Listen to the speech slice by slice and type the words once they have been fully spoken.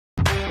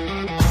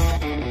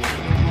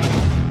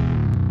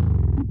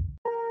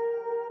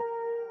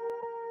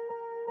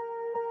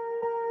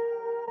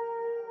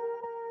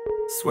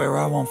Swear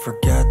I won't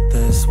forget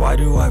this, why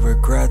do I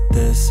regret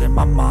this? In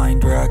my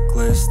mind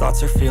reckless,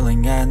 thoughts are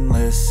feeling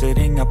endless.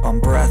 Sitting up I'm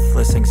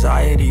breathless,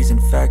 anxiety's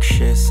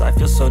infectious. I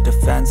feel so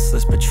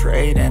defenseless,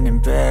 betrayed and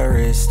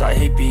embarrassed. I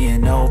hate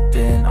being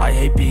open, I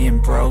hate being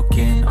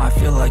broken. I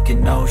feel like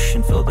an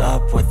ocean filled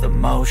up with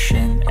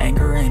emotion.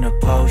 Anger ain't a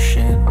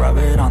potion, rub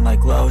it on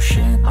like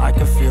lotion. I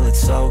can feel it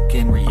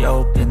soaking,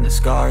 reopen, the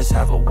scars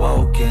have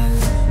awoken.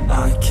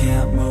 I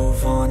can't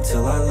move on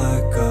till I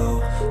let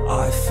go.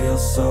 I feel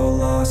so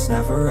lost,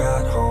 never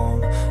at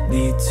home.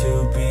 Need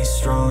to be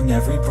strong,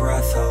 every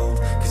breath hold.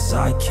 Cause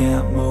I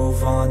can't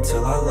move on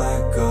till I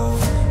let go.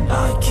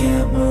 I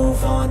can't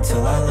move on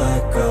till I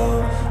let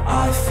go.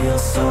 I feel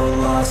so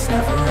lost,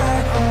 never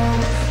at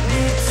home.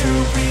 Need to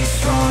be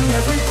strong,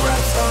 every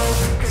breath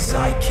hold. Cause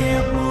I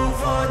can't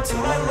move on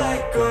till I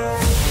let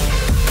go.